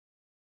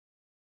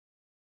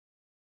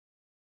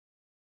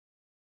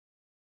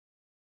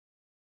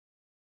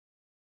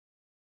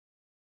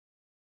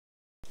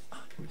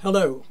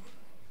Hello.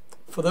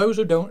 For those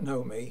who don't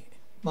know me,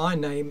 my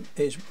name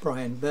is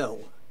Brian Bell.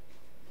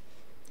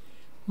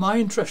 My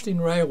interest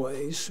in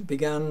railways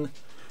began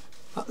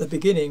at the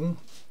beginning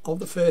of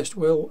the Second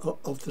World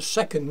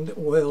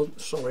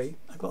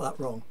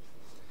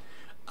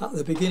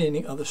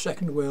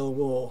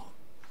War.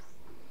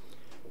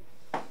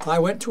 I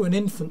went to an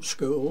infant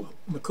school,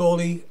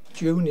 Macaulay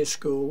Junior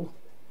School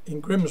in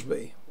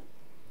Grimsby,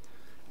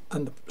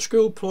 and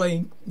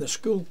the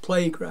school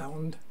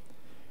playground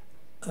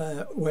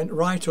went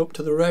right up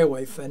to the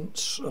railway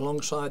fence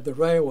alongside the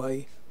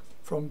railway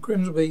from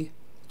Grimsby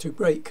to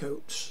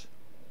Greatcoats.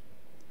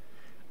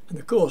 And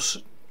of course,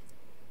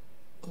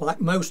 like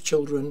most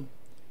children,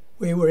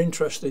 we were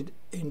interested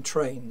in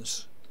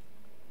trains.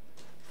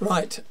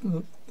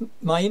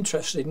 My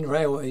interest in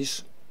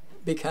railways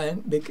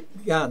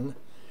began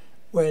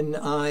when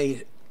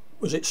I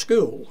was at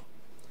school,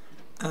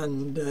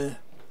 and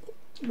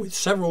with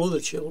several other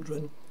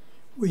children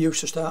we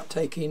used to start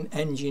taking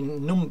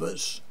engine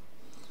numbers,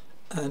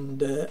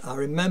 and I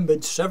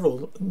remembered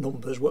several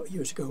numbers what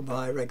used to go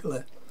by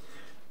regular,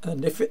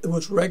 and if it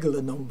was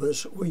regular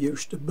numbers we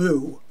used to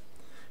boo.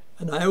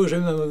 And I always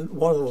remember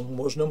one of them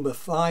was number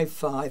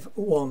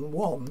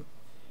 5511,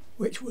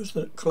 which was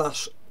the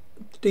class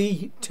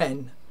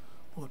D10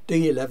 or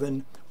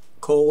D11,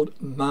 called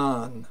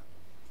Man.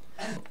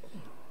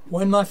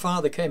 When my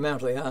father came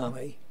out of the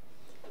army,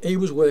 he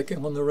was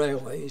working on the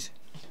railways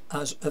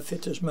as a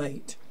fitter's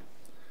mate,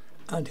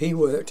 and he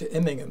worked at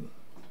Immingham.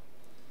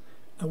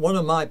 And one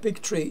of my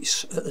big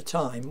treats at the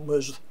time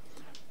was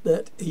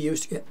that he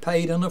used to get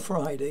paid on a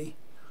Friday,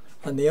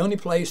 and the only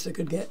place that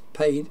could get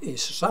paid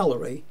his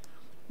salary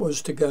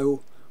was to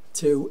go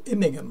to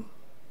Immingham.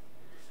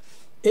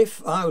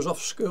 If I was off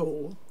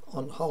school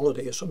on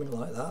holiday or something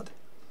like that,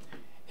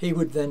 he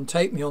would then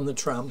take me on the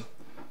tram,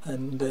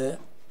 and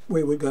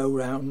we would go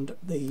round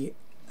the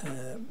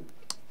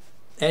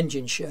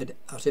engine shed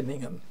at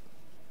Immingham.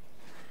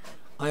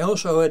 I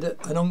also had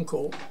an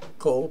uncle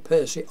called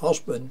Percy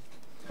Osborne,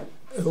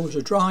 who was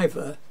a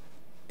driver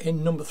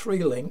in number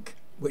 3 link,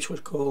 which was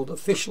called a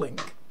fish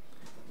link,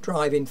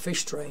 driving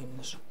fish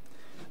trains.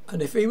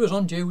 And if he was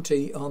on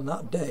duty on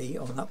that day,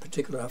 on that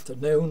particular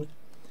afternoon,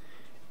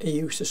 he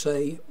used to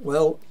say,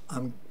 well,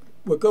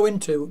 we're going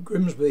to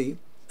Grimsby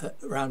at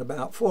around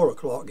about 4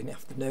 o'clock in the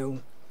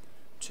afternoon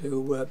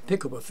to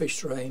pick up a fish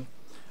train,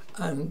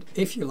 and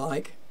if you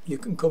like, you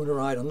can come and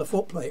ride on the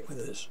footplate with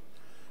us.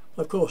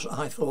 Of course,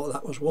 I thought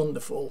that was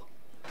wonderful,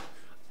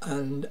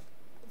 and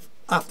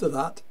after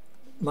that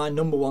my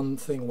number one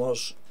thing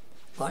was,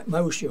 like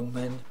most young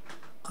men,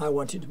 I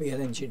wanted to be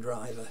an engine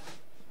driver.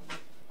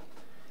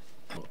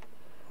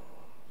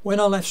 When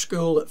I left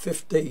school at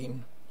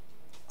 15,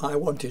 I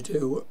wanted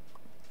to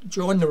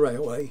join the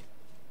railway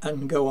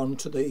and go on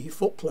to the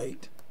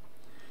footplate,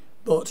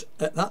 but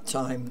at that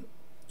time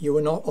you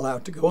were not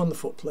allowed to go on the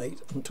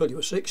footplate until you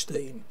were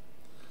 16.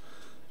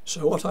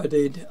 So what I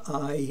did,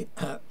 I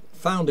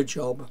found a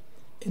job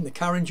in the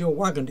carriage and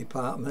wagon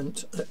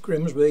department at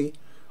Grimsby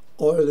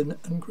Oiling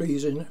and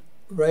Greasing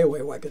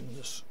Railway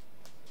Wagons.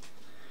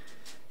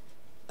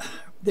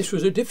 This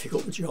was a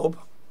difficult job,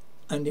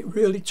 and it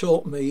really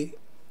taught me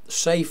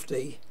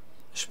safety,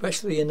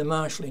 especially in the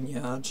marshalling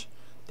yards,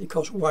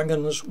 because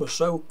wagons were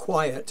so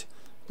quiet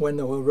when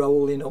they were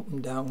rolling up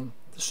and down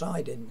the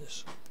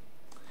sidings.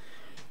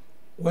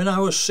 When I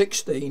was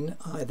 16,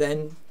 I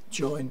then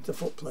joined the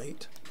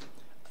footplate,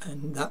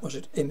 and that was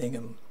at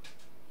Immingham.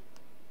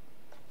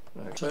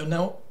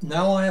 So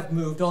now I have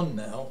moved on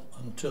now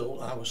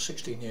until I was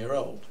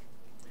 16-year-old,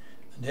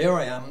 and here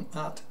I am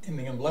at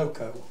Immingham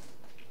Loco,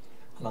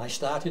 and I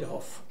started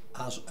off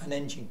as an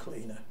engine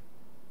cleaner.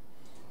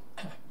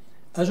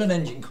 As an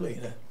engine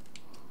cleaner,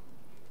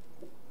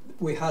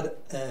 we had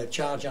a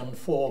charge hand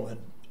foreman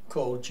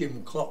called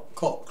Jim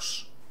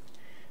Cox,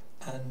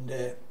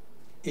 and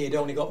he'd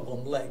only got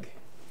one leg,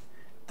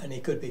 and he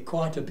could be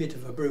quite a bit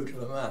of a brute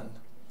of a man,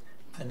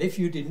 and if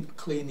you didn't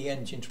clean the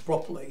engines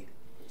properly,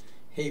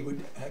 he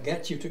would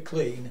get you to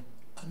clean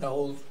an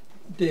old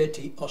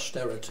dirty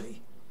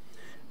austerity.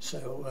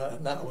 So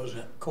that was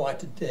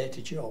quite a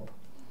dirty job.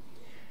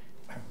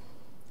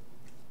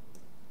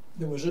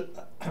 There was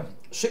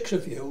 6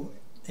 of you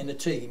in a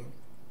team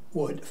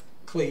would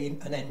clean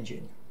an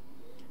engine,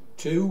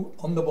 2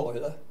 on the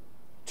boiler,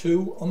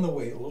 2 on the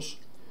wheels,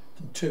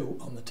 and 2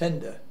 on the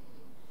tender.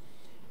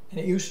 And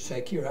it used to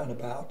take you around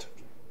about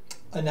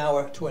an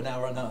hour to an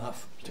hour and a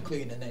half to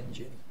clean an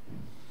engine.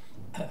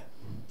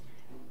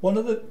 One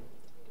of the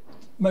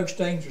most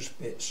dangerous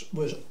bits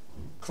was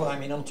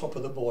climbing on top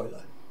of the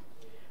boiler.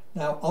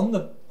 Now on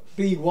the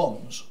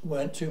B1s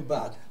weren't too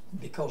bad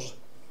because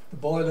the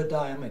boiler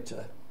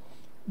diameter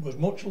was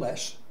much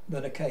less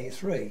than a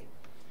K3.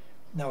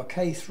 Now a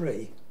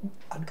K3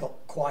 had got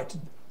quite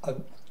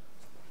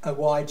a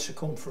wide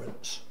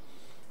circumference,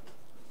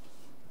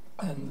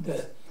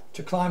 and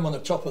to climb on the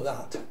top of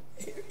that,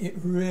 it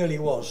really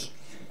was,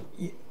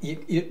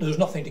 there was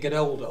nothing to get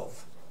hold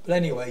of. But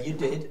anyway, you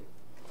did.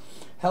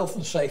 Health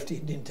and safety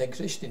didn't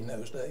exist in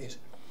those days.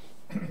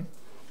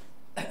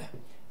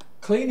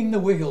 Cleaning the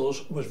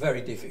wheels was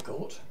very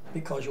difficult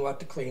because you had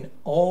to clean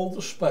all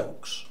the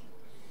spokes,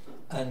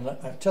 and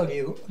I tell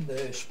you,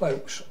 the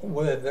spokes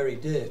were very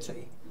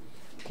dirty,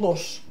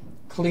 plus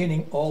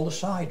cleaning all the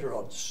side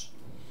rods,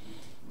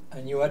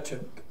 and you had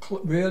to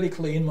really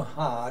clean them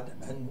hard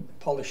and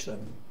polish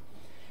them.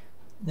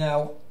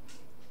 Now,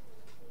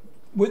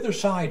 with the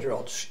side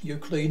rods you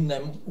clean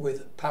them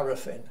with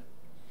paraffin,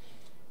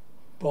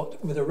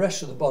 but with the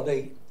rest of the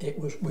body it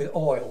was with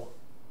oil.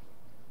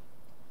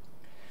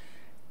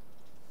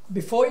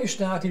 Before you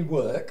started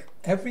work,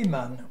 every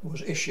man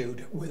was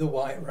issued with a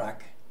white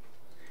rag,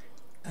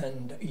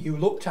 and you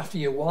looked after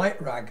your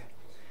white rag,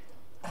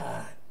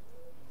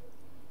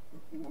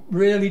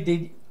 really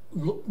did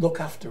look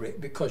after it,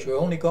 because you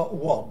only got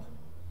one,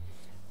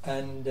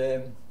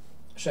 and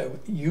so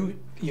you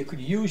could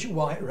use your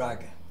white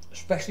rag,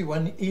 especially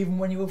even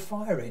when you were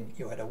firing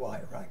you had a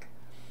white rag,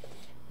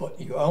 but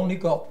you only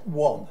got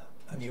one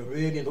and you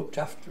really looked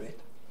after it.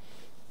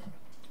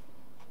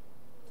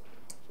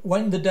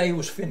 When the day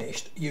was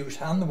finished, you would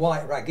hand the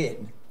white rag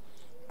in,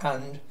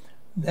 and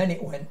then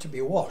it went to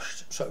be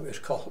washed. So it was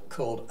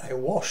called a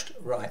washed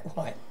white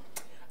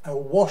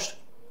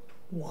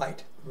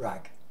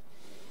rag.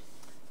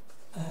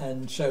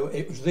 And so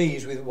it was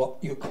these with what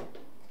you could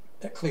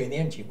clean the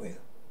engine with.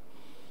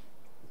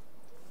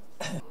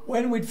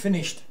 When we'd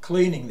finished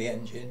cleaning the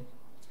engine,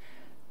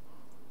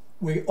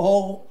 we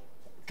all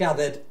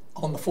gathered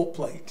on the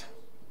footplate,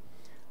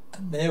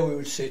 and there we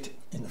would sit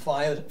in the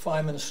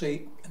fireman's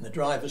seat and the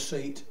driver's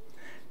seat,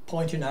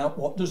 pointing out,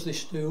 what does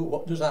this do,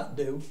 what does that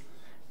do,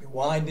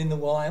 winding the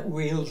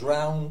wheels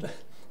round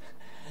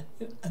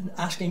and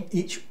asking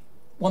each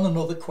one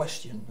another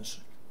questions.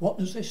 What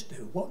does this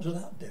do, what does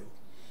that do?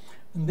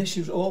 And this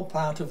is all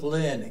part of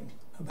learning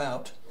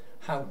about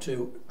how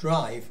to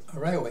drive a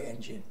railway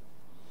engine.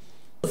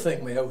 The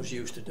thing we always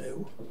used to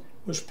do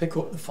was pick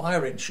up the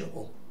firing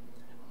shovel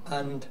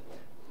and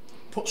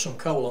put some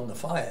coal on the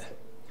fire,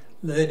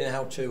 learning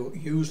how to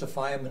use the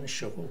fireman's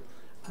shovel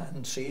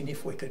and seeing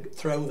if we could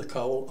throw the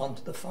coal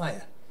onto the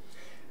fire.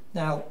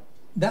 Now,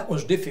 that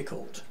was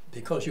difficult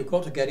because you've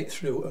got to get it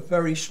through a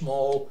very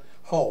small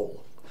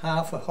hole,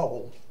 half a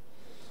hole,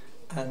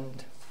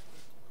 and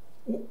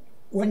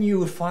when you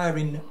were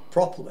firing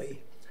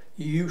properly,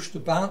 you used to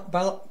bounce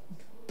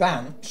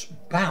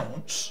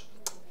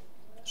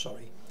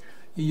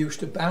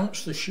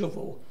the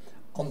shovel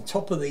on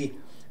top of the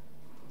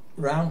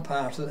round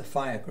part of the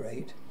fire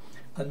grate,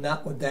 and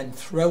that would then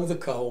throw the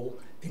coal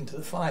into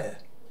the fire.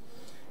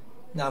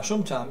 Now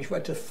sometimes you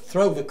had to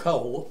throw the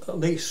coal at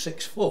least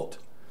 6 foot,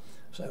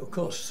 so of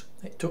course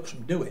it took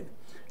some doing,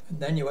 and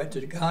then you had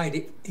to guide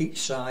it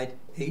each side,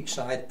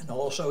 and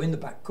also in the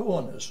back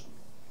corners.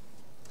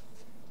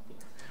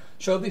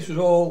 So this was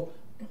all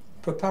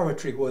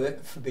preparatory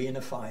work for being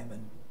a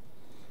fireman.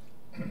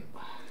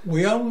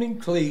 We only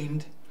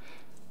cleaned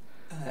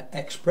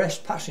express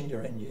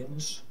passenger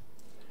engines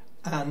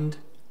and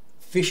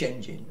fish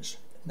engines.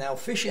 Now,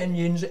 fish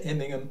engines at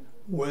Immingham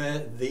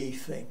were the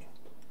thing,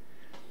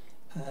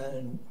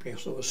 and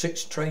because there were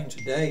 6 trains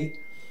a day,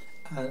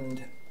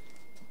 and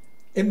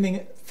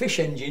fish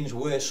engines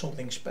were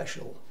something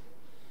special.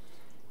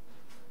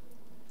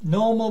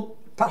 Normal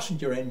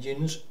passenger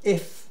engines,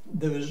 if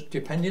there was,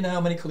 depending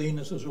how many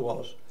cleaners there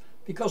was,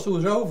 because there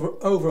was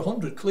over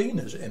 100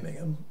 cleaners at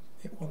Immingham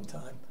at one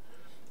time,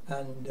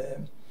 and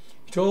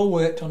it all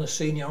worked on a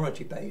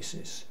seniority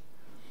basis.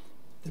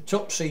 The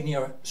top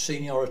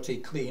seniority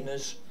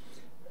cleaners,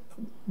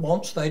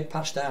 once they'd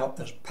passed out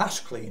as pass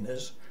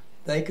cleaners,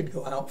 they could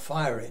go out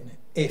firing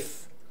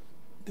if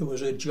there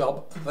was a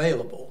job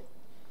available.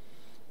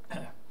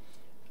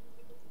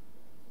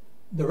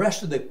 The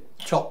rest of the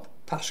top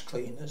pass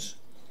cleaners,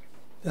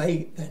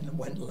 they then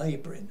went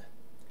labouring,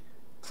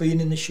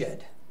 cleaning the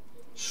shed,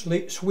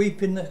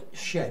 sweeping the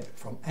shed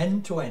from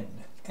end to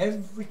end,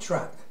 every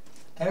track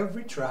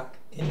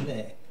in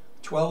there,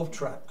 12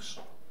 tracks.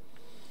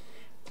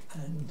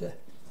 And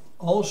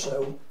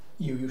also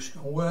you used to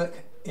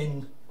work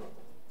in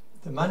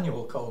the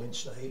manual coaling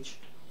stage,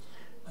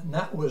 and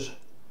that was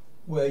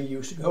where you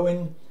used to go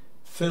in,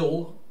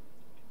 fill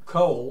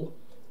coal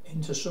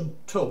into some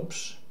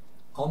tubs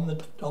on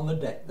the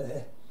deck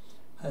there,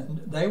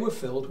 and they were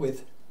filled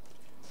with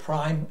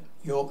prime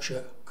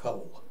Yorkshire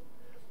coal.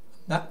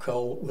 That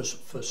coal was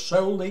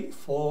solely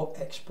for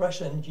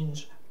express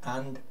engines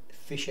and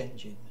fish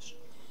engines,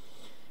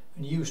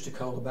 and you used to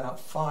coal about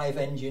 5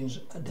 engines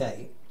a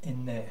day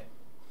in there.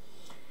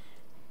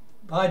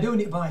 By doing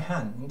it by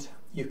hand,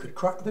 you could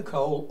crack the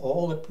coal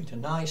all up into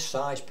nice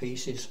size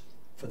pieces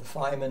for the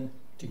firemen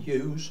to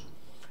use,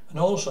 and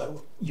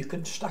also you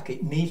could stack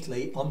it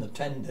neatly on the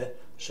tender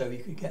so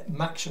you could get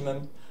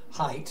maximum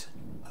height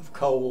of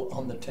coal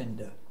on the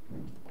tender.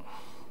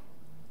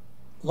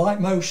 Like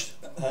most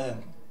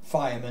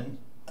firemen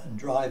and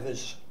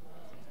drivers,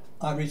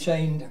 I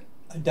retained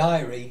a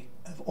diary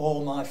of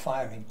all my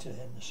firing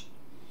turns.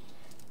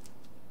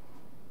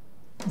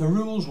 The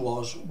rules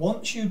was,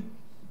 once you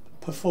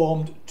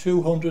performed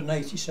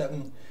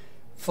 287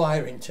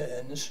 firing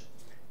turns,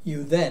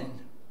 you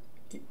then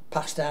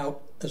passed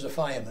out as a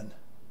fireman.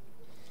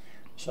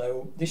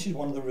 So this is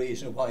one of the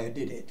reasons why I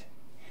did it.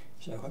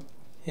 So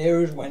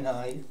here is when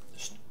I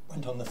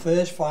went on the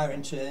first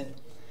firing turn,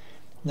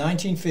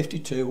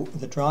 1952,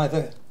 with a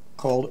driver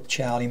called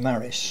Charlie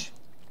Maris.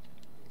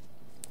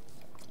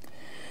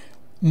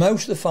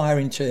 Most of the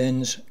firing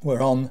turns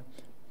were on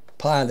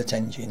pilot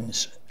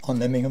engines on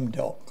the Immingham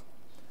dock,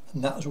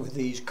 and that was with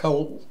these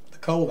coal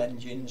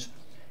engines,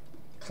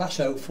 Class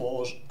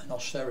 04s and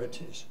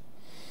austerities.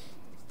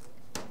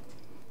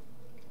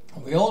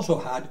 And we also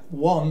had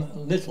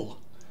one little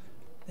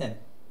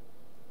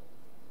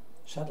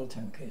saddle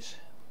tankies,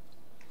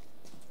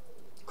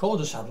 called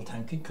a saddle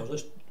tanky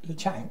because the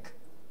tank,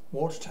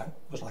 water tank,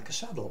 was like a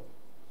saddle.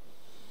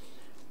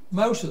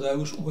 Most of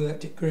those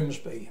worked at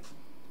Grimsby.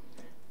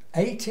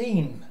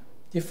 18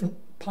 different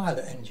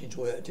pilot engines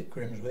worked at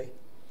Grimsby,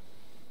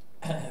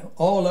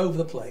 all over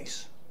the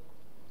place.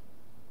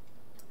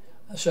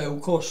 So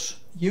of course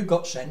you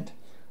got sent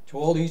to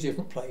all these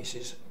different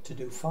places to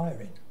do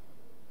firing.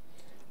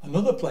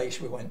 Another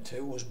place we went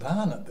to was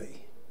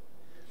Barnaby,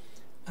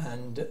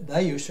 and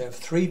they used to have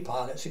 3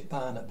 pilots at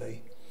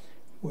Barnaby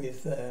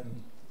with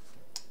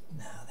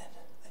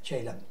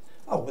J11.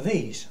 Oh, with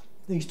these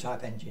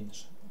type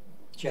engines,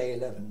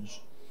 J11s.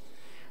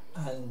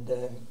 And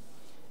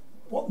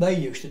what they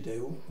used to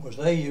do was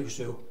they used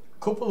to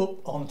couple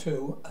up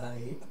onto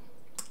a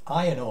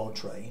iron ore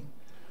train,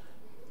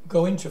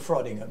 go into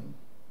Frodingham,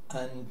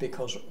 and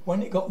because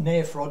when it got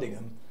near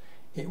Frodingham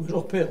it was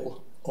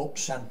uphill up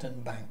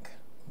Santon Bank,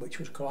 which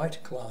was quite a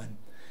climb.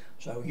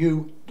 So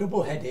you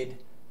double-headed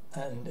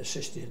and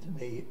assisted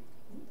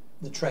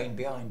the train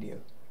behind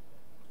you.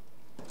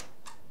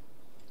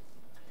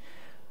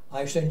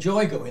 I used to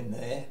enjoy going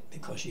there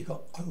because you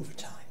got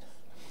overtime.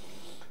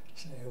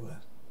 So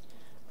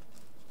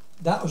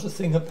that was the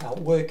thing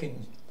about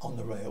working on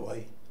the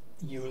railway.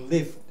 You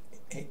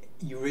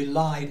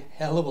relied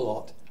hell of a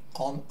lot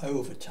on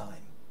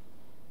overtime.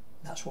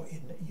 That's what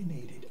you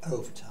needed,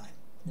 overtime,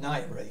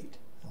 night rate,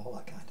 all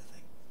that kind of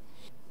thing.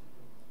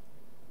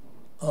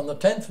 On the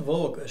 10th of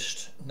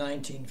August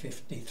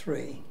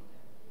 1953,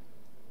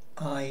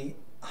 I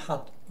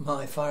had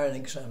my firing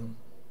exam.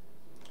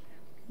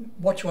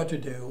 What you had to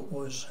do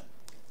was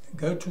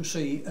go to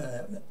see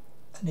an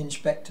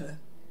inspector.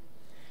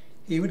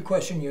 He would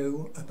question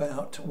you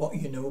about what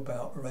you know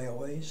about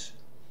railways,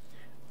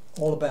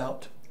 all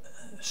about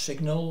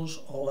signals,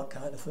 all that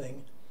kind of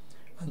thing.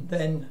 And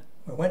then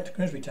we went to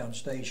Grimsby Town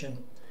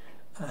Station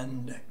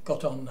and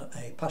got on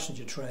a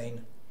passenger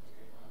train,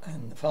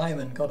 and the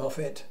fireman got off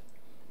it,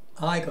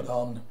 I got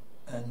on,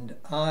 and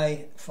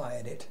I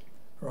fired it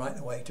right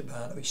the way to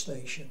Barnaby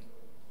Station.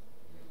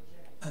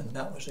 And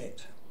that was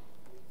it.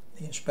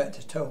 The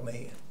inspector told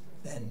me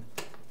then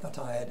that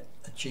I had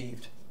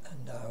achieved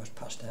and I was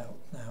passed out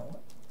now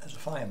as a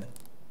fireman.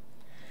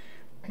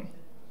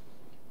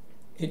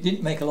 It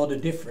didn't make a lot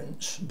of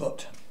difference,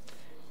 but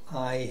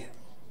I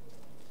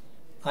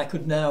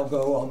could now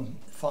go on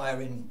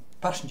firing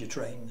passenger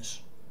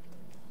trains,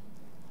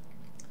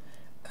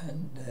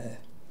 and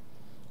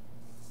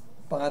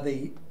by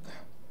the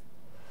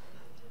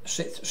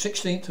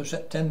 16th of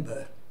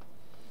September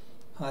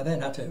I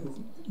then had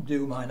to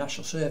do my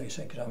National Service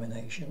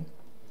examination,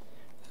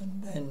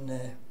 and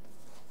then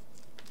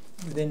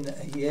within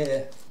a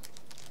year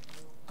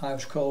I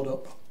was called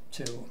up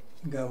to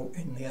go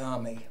in the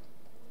army.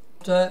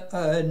 After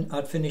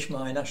I'd finished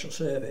my National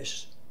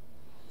Service,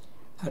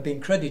 I'd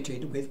been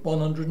credited with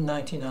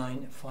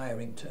 199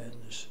 firing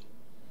turns.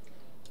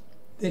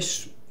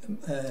 This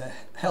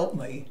helped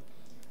me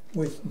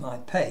with my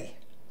pay,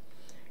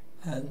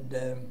 and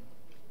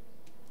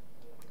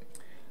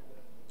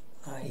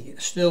I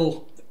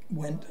still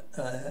went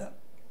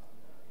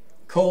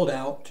called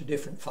out to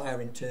different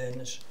firing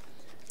turns,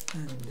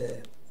 and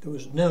there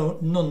was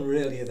none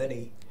really of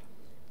any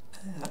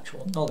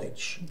actual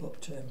knowledge,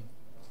 but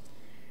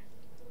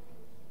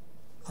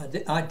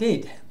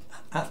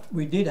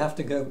we did have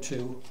to go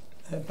to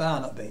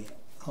Barnaby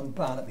on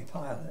Barnaby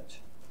Pilot.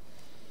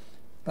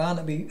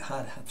 Barnaby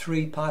had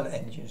 3 pilot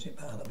engines at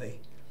Barnaby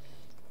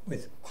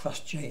with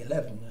Class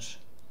J11s,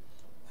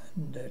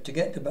 and to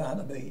get to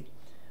Barnaby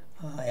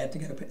I had to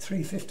get up at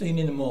 3:15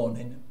 in the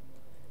morning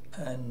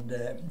and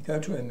go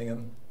to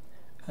Immingham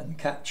and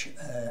catch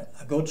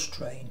a goods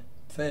train,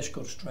 first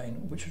goods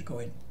train, which was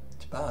going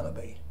to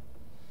Barnaby.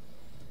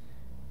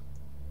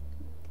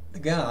 The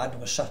guard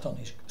was sat on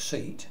his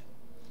seat,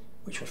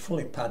 which was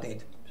fully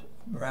padded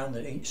round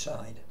at each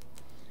side,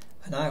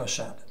 and I was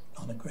sat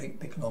on a great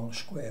big long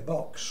square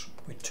box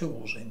with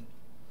tools in,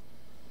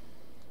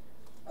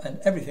 and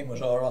everything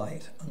was all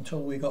right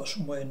until we got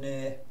somewhere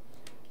near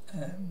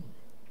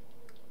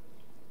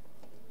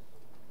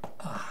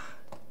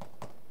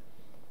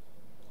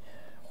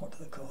what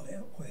do they call it,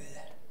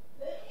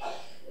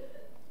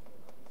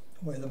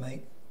 where they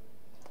make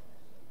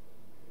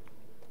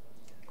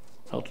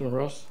Melton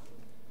Ross?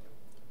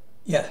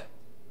 Yeah,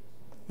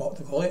 what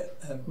do they call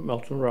it?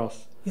 Melton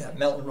Ross. Yeah,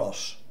 Melton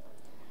Ross.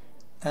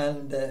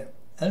 And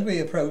as we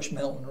approached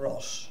Melton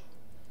Ross,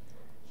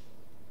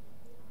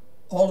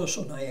 all of a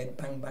sudden I heard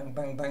bang, bang,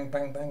 bang, bang,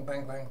 bang, bang,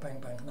 bang, bang, bang,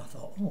 bang, and I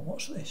thought, oh,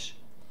 what's this?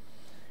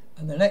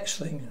 And the next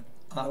thing,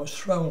 I was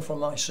thrown from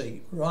my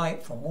seat,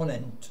 right from one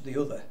end to the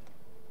other.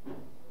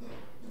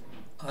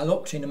 I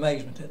looked in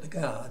amazement at the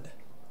guard,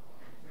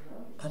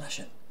 and I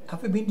said,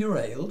 have we been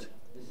derailed?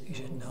 He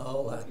said,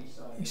 no, lad.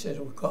 He said,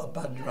 we've got a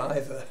bad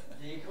driver.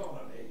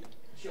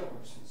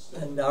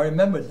 And I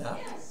remembered that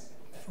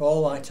for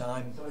all my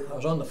time. I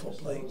was on the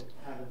footplate,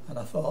 and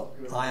I thought,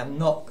 I am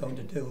not going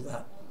to do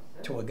that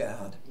to a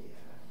guard.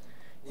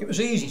 It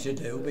was easy to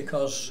do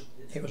because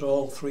it was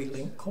all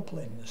 3-link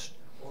couplings,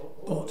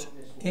 but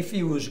if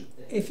you was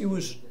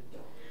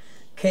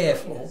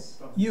careful,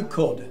 you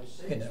could,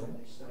 you know,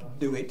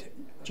 do it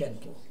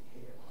gentle.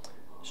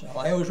 So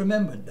I always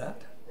remembered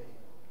that.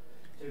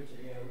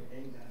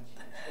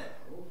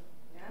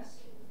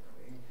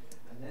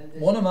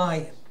 One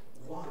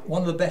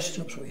of the best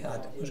jobs we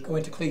had was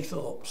going to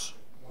Cleethorpes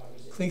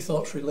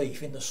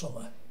Relief in the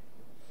summer,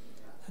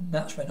 and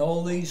that's when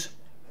all these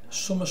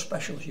summer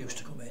specials used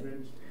to come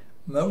in.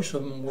 Most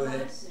of them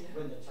were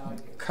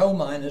coal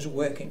miners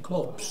working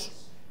clubs,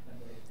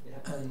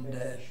 and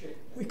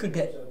we could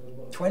get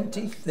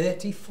 20,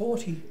 30,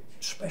 40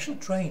 special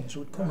trains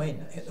would come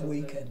in at the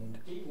weekend.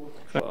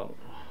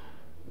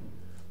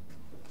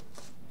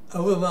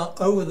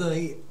 Over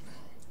the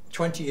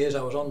 20 years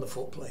I was on the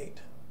footplate,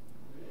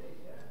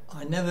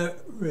 I never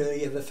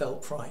really ever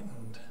felt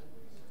frightened,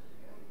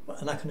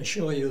 and I can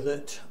assure you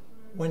that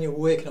when you're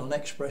working on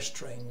express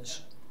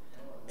trains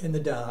in the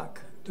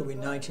dark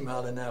doing 90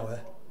 miles an hour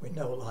with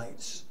no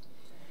lights,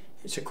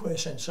 it's a queer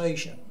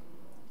sensation,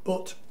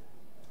 but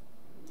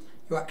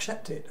you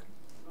accept it.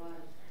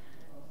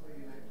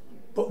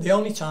 But the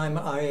only time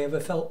I ever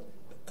felt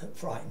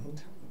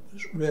frightened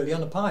was really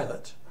on a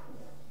pilot.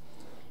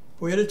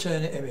 We had a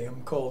turn at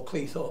Immingham called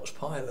Cleethorpes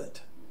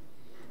Pilot,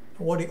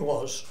 and what it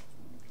was,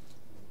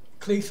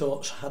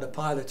 Cleethorpes had a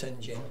pilot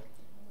engine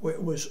where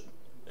it was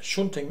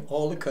shunting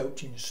all the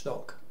coaching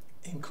stock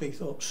in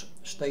Cleethorpes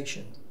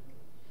station.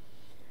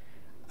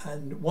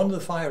 And one of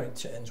the firing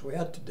turns we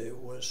had to do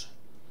was,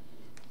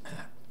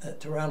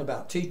 at around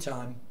about tea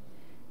time,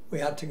 we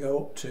had to go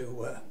up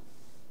to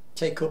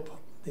take up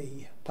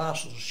the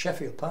parcels,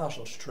 Sheffield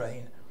parcels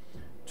train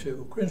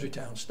to Grimsby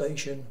town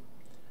station,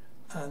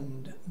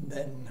 and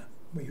then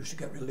we used to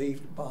get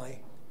relieved by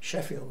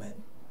Sheffield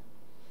men.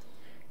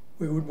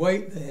 We would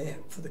wait there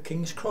for the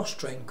King's Cross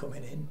train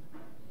coming in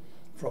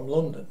from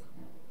London.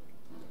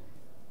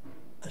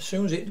 As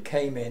soon as it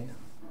came in,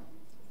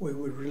 we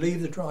would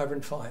relieve the driver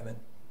and fireman,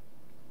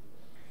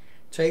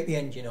 take the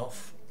engine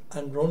off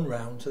and run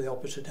round to the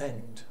opposite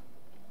end.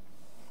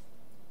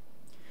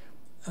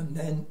 And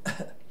then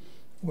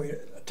we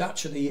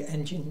attach the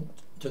engine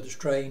to the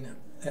train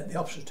at the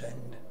opposite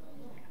end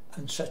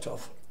and set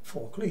off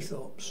for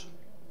Cleethorpes.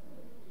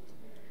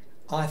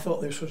 I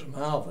thought this was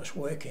marvellous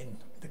working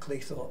the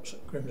Cleethorpes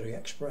Grimsby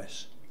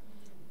Express,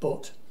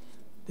 but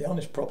the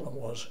honest problem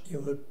was you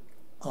were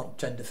on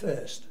tender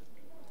first.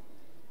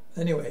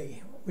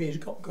 Anyway, we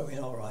got going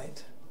all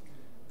right,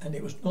 and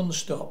it was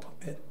non-stop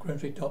at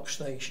Grimsby Dock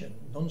Station,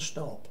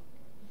 non-stop.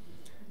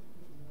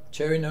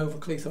 Tearing over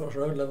Cleethorpes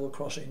Road level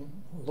crossing,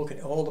 looking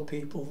at all the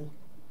people,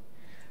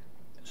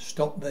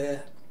 stopped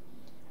there,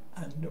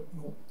 and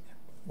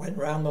went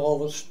round all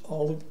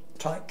the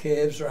tight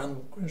caves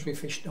around Grimsby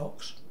Fish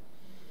Docks,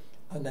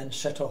 and then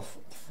set off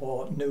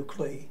for New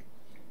Clee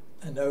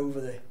and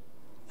over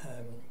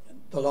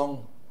the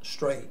long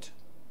straight.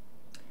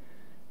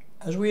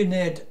 As we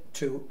neared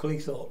to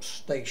Cleethorpes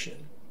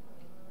station,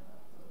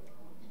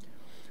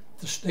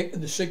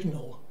 the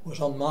signal was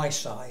on my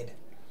side,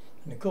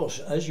 and of course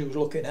as you was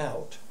looking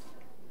out,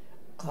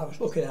 I was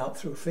looking out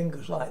through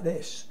fingers like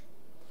this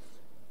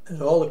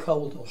as all the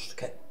coal dust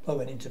kept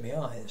blowing into my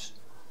eyes.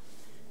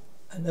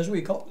 And as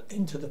we got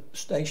into the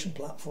station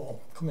platform,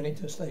 coming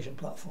into the station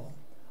platform,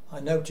 I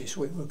noticed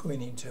we were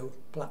going into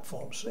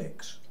platform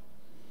 6,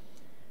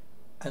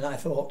 and I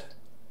thought,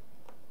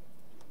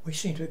 we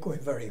seem to be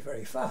going very,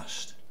 very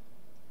fast.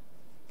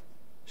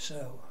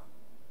 So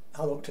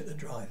I looked at the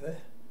driver,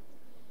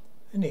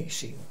 and he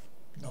seemed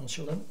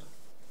nonchalant.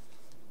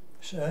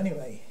 So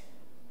anyway,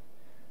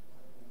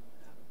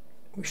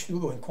 we're still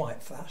going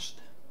quite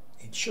fast.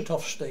 He'd shut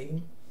off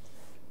steam,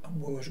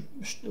 and we were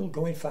still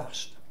going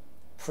fast,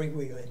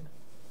 freewheeling,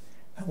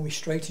 and we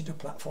straight into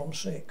platform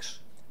 6.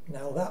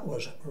 Now that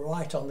was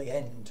right on the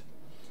end,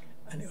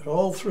 and it was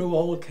all through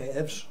all the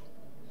curves,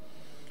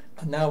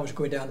 and now I was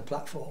going down the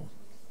platform.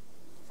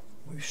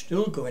 We were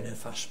still going at a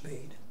fast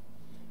speed,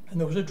 and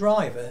there was a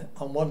driver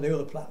on one of the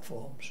other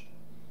platforms,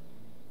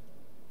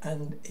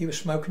 and he was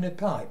smoking a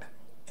pipe,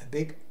 a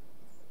big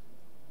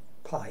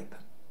pipe,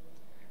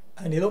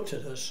 and he looked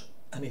at us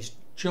and his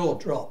jaw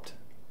dropped,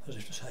 as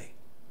if to say,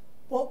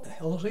 what the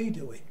hell is he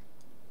doing?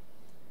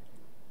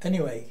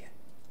 Anyway,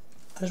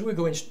 as we're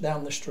going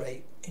down the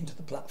straight into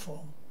the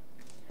platform,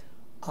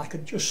 I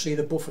could just see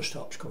the buffer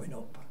stops coming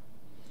up,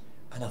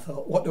 and I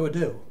thought, what do I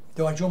do?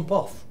 Do I jump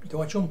off?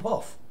 Do I jump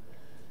off?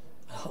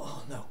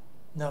 Oh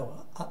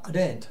no, I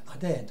daren't.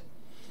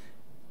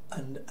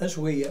 And as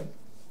we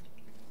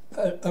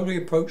as we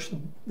approached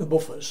the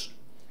buffers,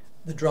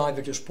 the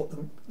driver just put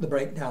the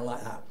brake down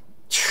like that,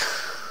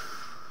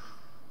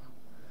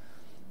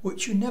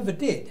 which you never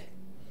did.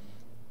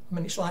 I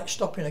mean, it's like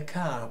stopping a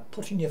car,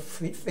 putting your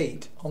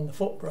feet on the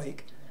foot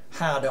brake,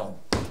 hard on,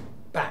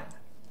 bang.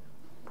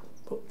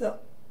 But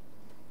that,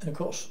 and of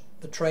course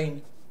the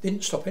train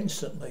didn't stop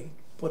instantly,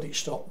 but it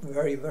stopped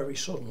very, very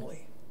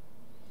suddenly.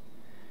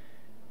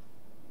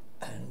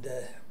 And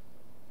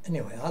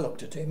anyway, I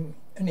looked at him,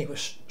 and he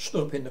was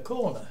stood up in the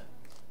corner.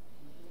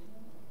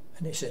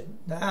 And he said,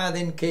 "Now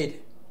then,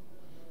 kid."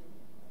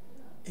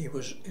 He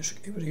was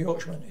a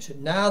Yorkshireman. He said,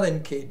 "Now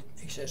then, kid."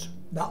 He says,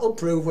 "That'll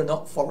prove we're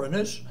not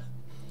foreigners,"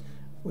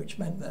 which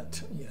meant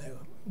that, you know,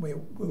 we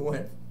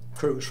weren't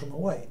crews from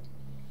away.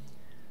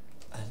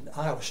 And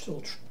I was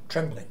still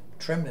trembling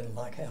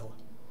like hell.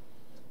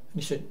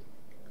 And he said,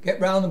 "Get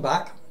round the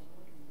back,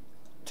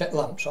 take the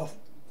lamps off."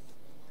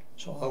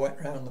 So I went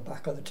round the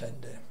back of the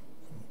tender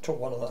and took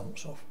one of the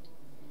lamps off.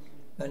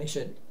 Then he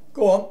said,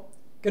 "Go on,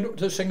 get up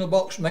to the signal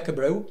box, make a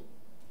brew."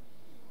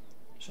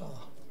 So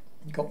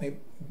he got me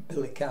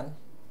billy can,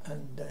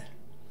 and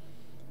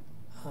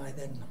I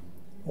then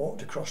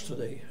walked across to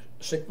the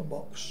signal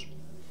box.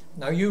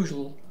 Now,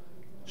 usual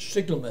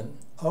signalmen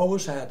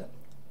always had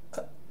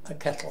a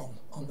kettle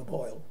on the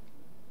boil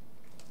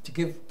to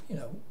give, you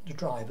know, the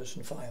drivers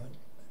and firemen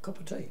a cup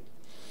of tea.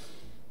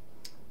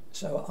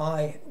 So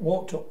I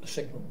walked up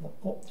the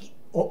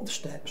up the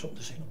steps, up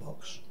the signal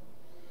box,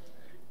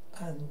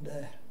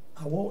 and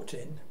I walked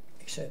in.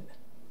 He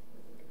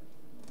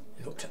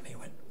looked at me and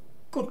went,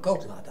 "Good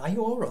God, lad, are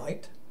you all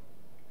right?"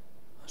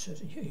 I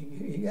said,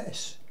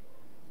 "Yes."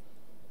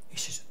 He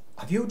says,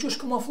 "Have you just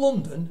come off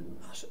London?"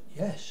 I said,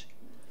 "Yes."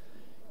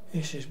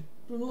 He says,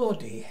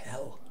 "Bloody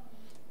hell."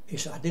 He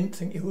said, "I didn't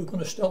think you were going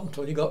to stop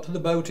until you got to the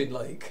boating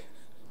lake."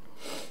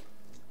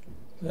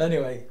 But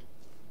anyway,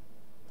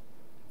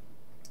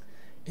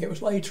 it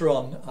was later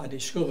on I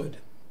discovered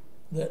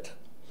that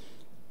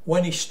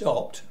when he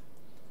stopped,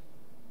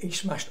 he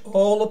smashed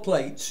all the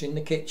plates in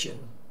the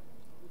kitchen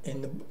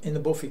in the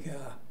buffy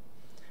car.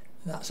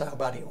 And that's how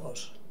bad it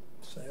was.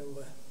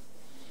 So,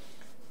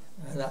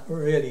 and that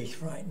really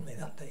frightened me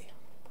that day.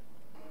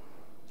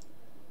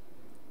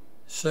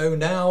 So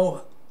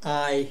now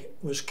I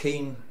was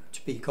keen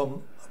to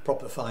become a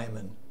proper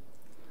fireman,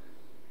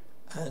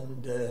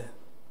 and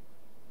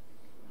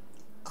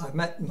I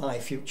met my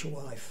future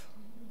wife,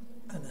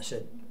 and I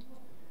said,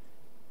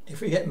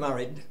 "If we get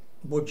married,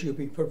 would you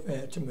be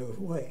prepared to move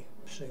away?"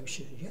 So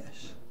she said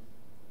yes.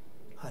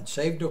 I'd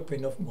saved up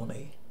enough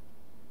money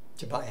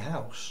to buy a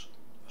house,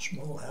 a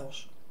small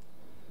house.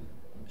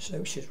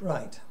 So she said,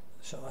 "Right."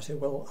 So I said,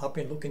 "Well, I've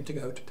been looking to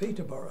go to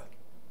Peterborough."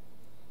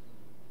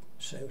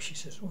 So she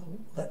says, "Well,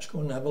 let's go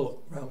and have a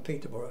look around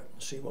Peterborough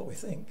and see what we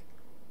think."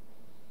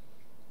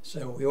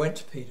 So we went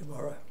to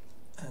Peterborough,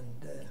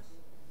 and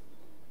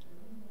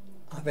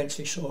I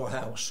eventually saw a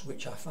house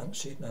which I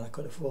fancied and I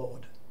could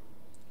afford.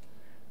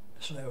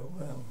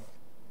 So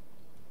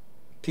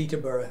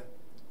Peterborough,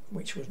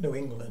 which was New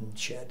England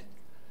shed,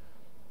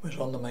 was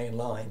on the main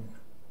line,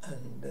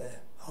 and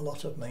a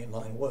lot of main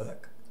line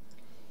work.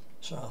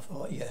 So I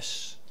thought,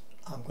 yes,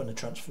 I'm going to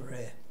transfer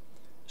here.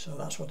 So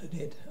that's what I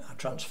did. I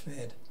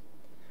transferred,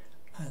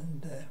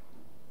 and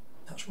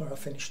that's where I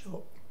finished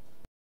up.